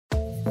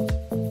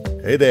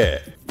Hey there,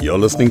 you're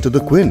listening to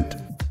The Quint.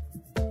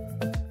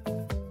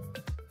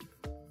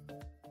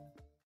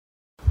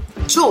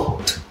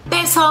 Choked.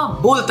 पैसा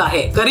बोलता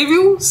है का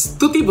रिव्यू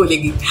स्तुति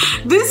बोलेगी.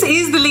 This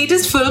is the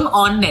latest film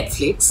on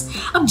Netflix.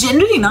 अब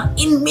जनरली ना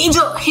इन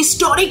मेजर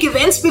हिस्टोरिक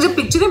इवेंट्स पे जब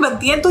पिक्चरें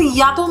बनती हैं तो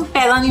या तो हम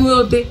पैदा नहीं हुए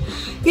होते,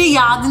 ये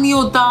याद नहीं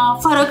होता,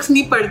 फर्क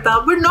नहीं पड़ता.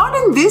 But not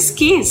in this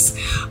case,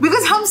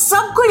 because हम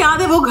सबको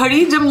याद है वो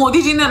घड़ी जब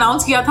मोदी जी ने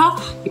अनाउंस किया था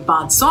कि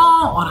 500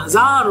 और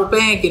 1000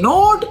 रुपए के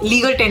नोट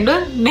लीगल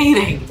टेंडर नहीं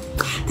रहेंगे.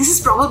 This is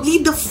probably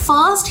the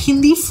first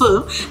Hindi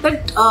film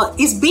that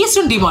is based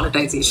on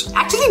demonetization.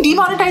 Actually,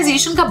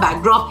 demonetization का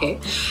backdrop है,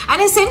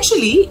 and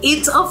essentially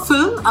it's a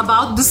film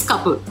about this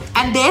couple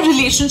and their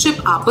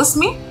relationship आपस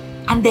में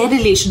and their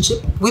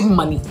relationship with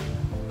money.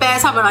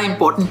 पैसा बड़ा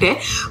important है.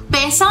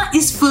 पैसा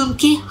इस film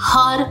के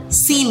हर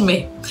सीन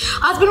में.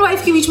 हस्बैंड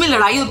वाइफ के बीच में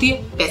लड़ाई होती है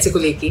पैसे को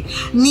लेके.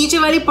 नीचे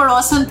वाली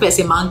पड़ोसन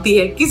पैसे मांगती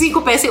है, किसी को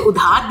पैसे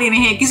उधार देने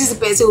हैं, किसी से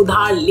पैसे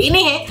उधार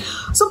लेने हैं.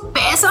 सो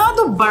पैसा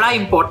तो बड़ा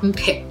इंपॉर्टेंट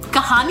है.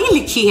 कहानी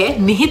लिखी है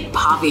निहित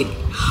भावे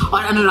ने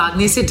और अनुराग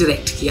ने इसे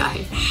डायरेक्ट किया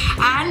है.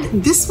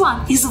 And this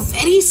one is a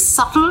very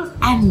subtle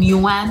and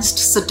nuanced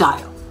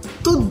satire.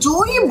 तो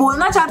जो ये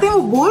बोलना चाहते हैं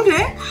वो बोल रहे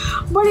हैं,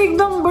 बट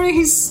एकदम बड़े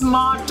ही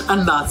स्मार्ट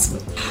अंदाज में.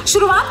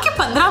 शुरुआत के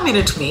 15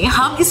 मिनट में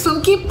हम इस फिल्म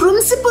के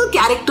प्रिंसिपल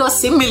कैरेक्टर्स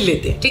से मिल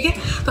लेते हैं. ठीक है,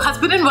 तो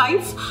husband and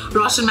wife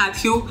Roshan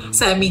Matthew,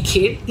 Sami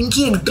Kher,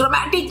 इनकी एक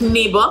dramatic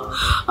neighbour,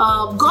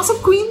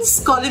 gossip queen's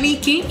colony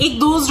के एक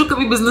दोस्त जो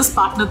कभी बिजनेस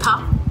पार्टनर था,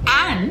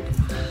 एंड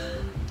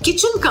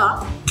किचन का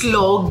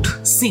क्लॉग्ड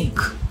सिंक.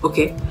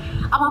 ओके,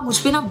 अब आप मुझ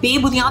पे ना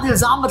बेबुनियाद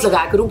इल्जाम मत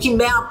लगाया करो कि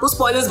मैं आपको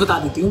स्पॉयलर्स बता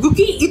देती हूँ,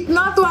 क्योंकि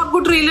इतना तो आपको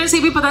ट्रेलर से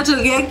भी पता चल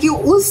गया है कि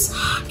उस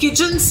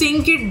किचन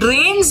सिंक के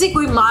ड्रेन से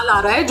कोई माल आ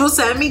रहा है जो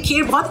सैमी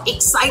खेर बहुत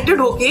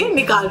एक्साइटेड होके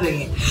निकाल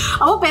रही है.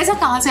 अब वो पैसा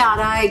कहाँ से आ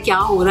रहा है, क्या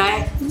हो रहा है,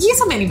 ये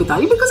सब मैं नहीं बता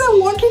रही because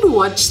I wanted to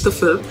watch the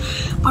film.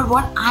 But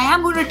what I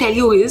am going to tell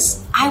you is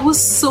I was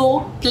so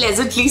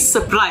pleasantly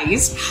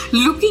surprised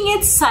looking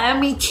at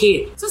Saimi Kher.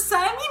 So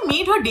Saimi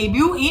made her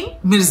debut in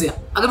Mirzya.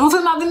 अगर वो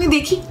film आपने नहीं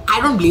देखी, I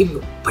don't blame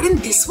you. But in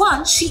this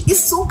one, she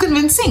is so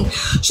convincing.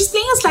 She's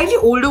playing a slightly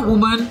older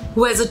woman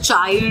who has a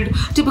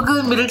child,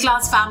 typical middle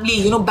class family.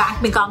 You know,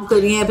 bank में काम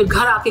कर रही है, फिर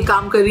घर आके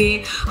काम कर रही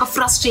है. Her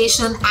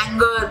frustration,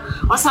 anger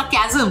और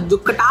sarcasm, जो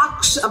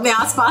कटाक्ष अपने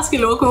आसपास के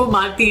लोगों को वो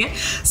मारती है.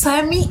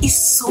 Saimi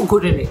is so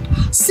good in it.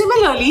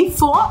 Similarly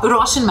for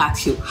Roshan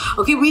Mathew.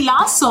 Okay, we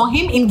last saw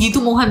him in Geetu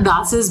Mohan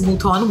Das's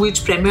Mouthon,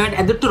 which premiered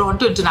at the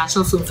Toronto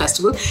International Film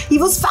Festival. He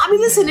was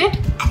fabulous in it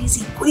and he's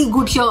equally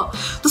good here.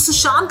 तो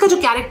सुशांत का जो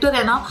character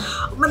है ना,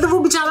 मतलब वो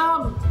बेचारा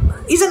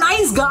is a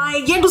nice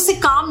guy, yet उससे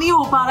काम नहीं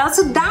हो पा रहा.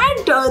 So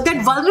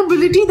that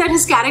vulnerability that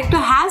his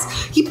character has,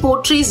 he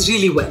portrays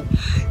really well.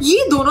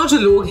 ये दोनों जो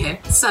लोग हैं,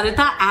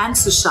 सरिता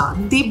and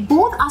Sushant, they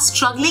both are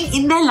struggling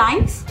in their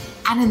life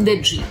and in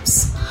their dreams.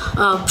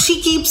 She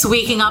keeps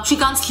waking up, she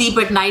can't sleep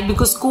at night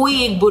because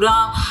कोई एक बुरा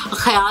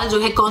ख्याल जो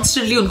है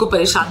constantly उनको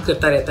परेशान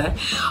करता रहता है.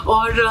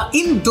 और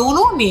इन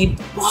दोनों ने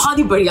बहुत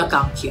ही बढ़िया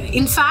काम किया है.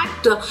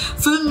 इनफैक्ट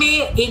फिल्म में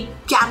एक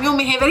कैमियो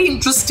में है वेरी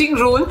इंटरेस्टिंग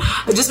रोल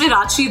जिसमें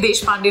राजश्री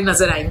देशपांडे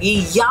नजर आएंगी,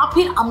 या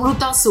फिर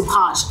Amrita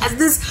Subhash as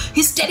this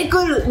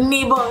hysterical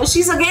neighbour. She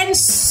is again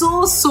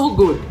so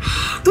good.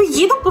 तो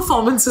ये तो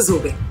परफॉर्मेंसेस हो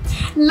गए.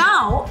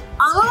 नाउ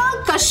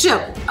अनुराग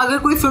कश्यप अगर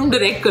कोई फिल्म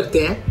डायरेक्ट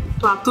करते हैं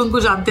तो आप तो उनको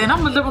जानते हैं ना,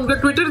 मतलब उनका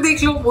ट्विटर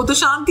देख लो, वो तो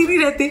शांति नहीं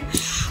रहते.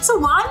 सो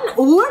one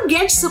would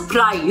get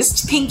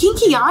surprised thinking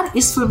कि यार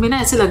इस फिल्म में ना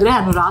ऐसे लग रहा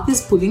है Anurag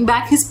is pulling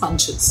back his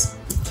punches.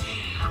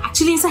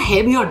 Actually ऐसा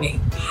है भी और नहीं.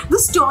 The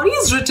story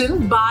is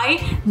written by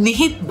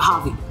निहित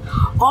भावे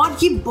और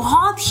ये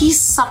बहुत ही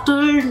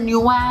subtle,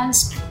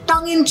 nuanced,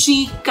 tongue in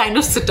cheek kind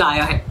of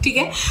satire है. ठीक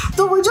है,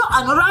 तो वो जो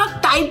अनुराग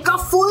टाइप का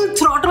फुल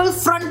थ्रॉटल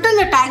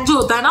फ्रंटल अटैक जो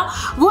होता है ना,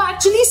 वो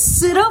एक्चुअली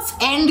सिर्फ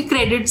एंड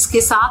क्रेडिट्स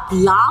के साथ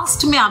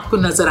लास्ट में आपको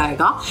नजर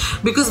आएगा,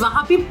 बिकॉज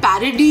वहां पे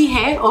पैरोडी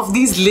है of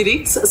these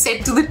lyrics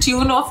set to the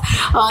tune of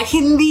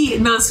Hindi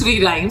nursery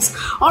rhymes,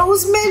 और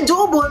उसमें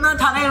जो बोलना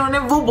था ना इन्होंने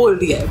वो बोल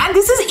दिया है. And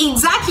this is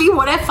exactly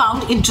what I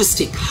found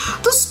interesting.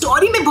 तो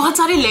स्टोरी में बहुत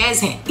सारे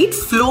लेयर्स हैं. It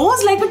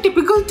flows like a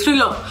typical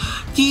thriller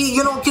कि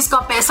यू नो किसका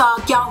पैसा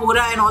क्या हो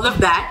रहा है and all of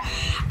that,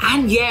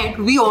 and yet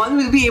we all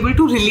will be able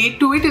to relate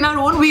to it in our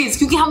own ways,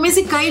 क्योंकि हम में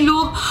से कई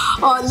लोग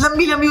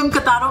लंबी लंबी उन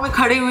कतारों में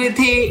खड़े हुए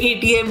थे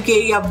एटीएम के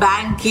या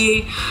बैंक के.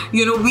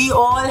 You know we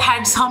all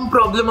had some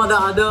problem और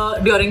the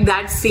other during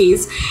that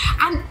phase,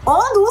 and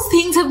all those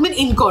things have been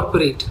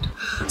incorporated.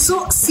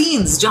 So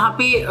scenes जहाँ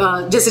पे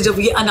जैसे जब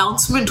ये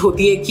अनाउंसमेंट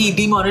होती है कि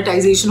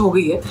डीमोनेटाइजेशन हो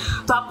गई है,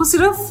 तो आपको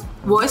सिर्फ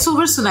वॉइस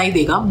ओवर सुनाई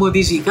देगा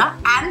मोदी जी का,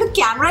 and the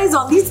camera is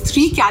on these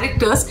 3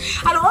 characters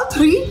and all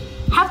 3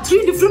 have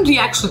 3 different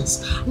reactions.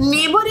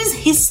 Neighbor is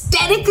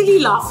hysterically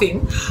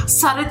laughing,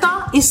 Sarita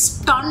is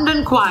stunned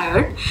and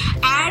quiet,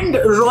 and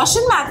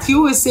Roshan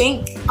Mathew is saying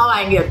अब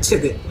आएंगे अच्छे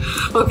दिन.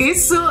 Okay,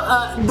 so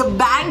the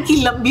बैंक की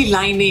लंबी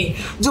लाइनें,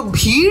 जो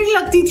भीड़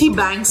लगती थी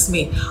बैंक्स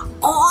में,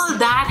 all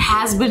that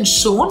has been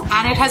shown,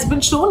 and it has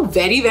been shown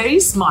very, very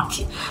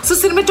smartly. So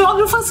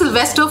cinematographer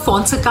Sylvester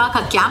Fonseca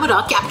ka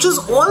camera captures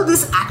all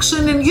this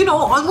action in,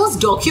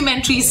 almost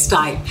documentary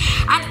style.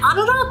 And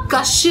Anurag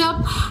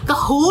Kashyap ka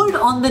hold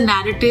on the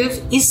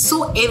narrative is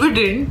so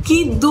evident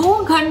कि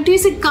 2 घंटे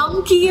से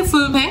कम की ये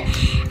film है,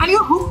 and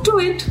you're hooked to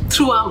it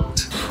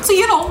throughout. So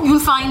you'll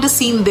find a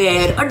scene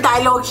there, a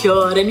dialogue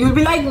here, and you'll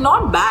be like,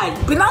 not bad.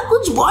 बिना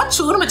कुछ बहुत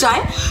शोर मचाए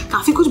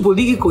काफी कुछ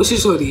बोलने की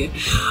कोशिश हो रही है.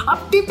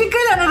 अब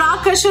टिपिकल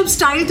अनुराग कश्यप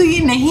स्टाइल तो ये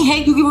नहीं है,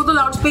 क्योंकि वो तो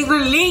लाउड स्पीकर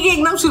लेके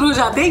एकदम शुरू हो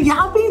जाते हैं.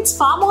 यहाँ पे it's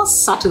far more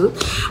subtle,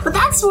 but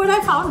that's what I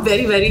found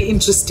very, very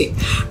interesting.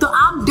 तो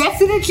आप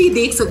definitely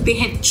देख सकते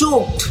हैं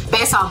Choked,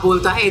 पैसा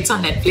बोलता है. It's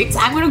on Netflix.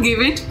 I'm going to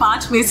give it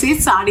 5 में से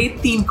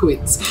 3.5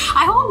 quids.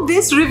 I hope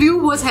this review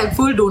was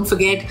helpful. Don't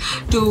forget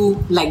to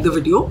like the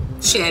video,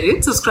 share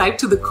it, subscribe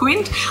to the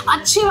Quint.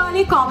 अच्छे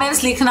वाले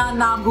comments लिखना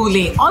ना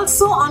भूलें.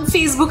 Also on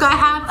Facebook I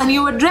have a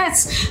new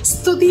address.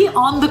 Stuti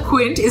on the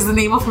Quint is the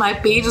name of my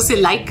page.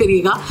 उसे like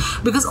करिएगा,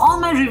 because all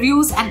my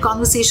reviews and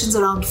conversations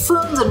around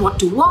films and what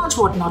to watch,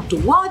 what not to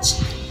watch,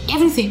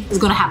 everything is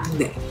going to happen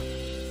there.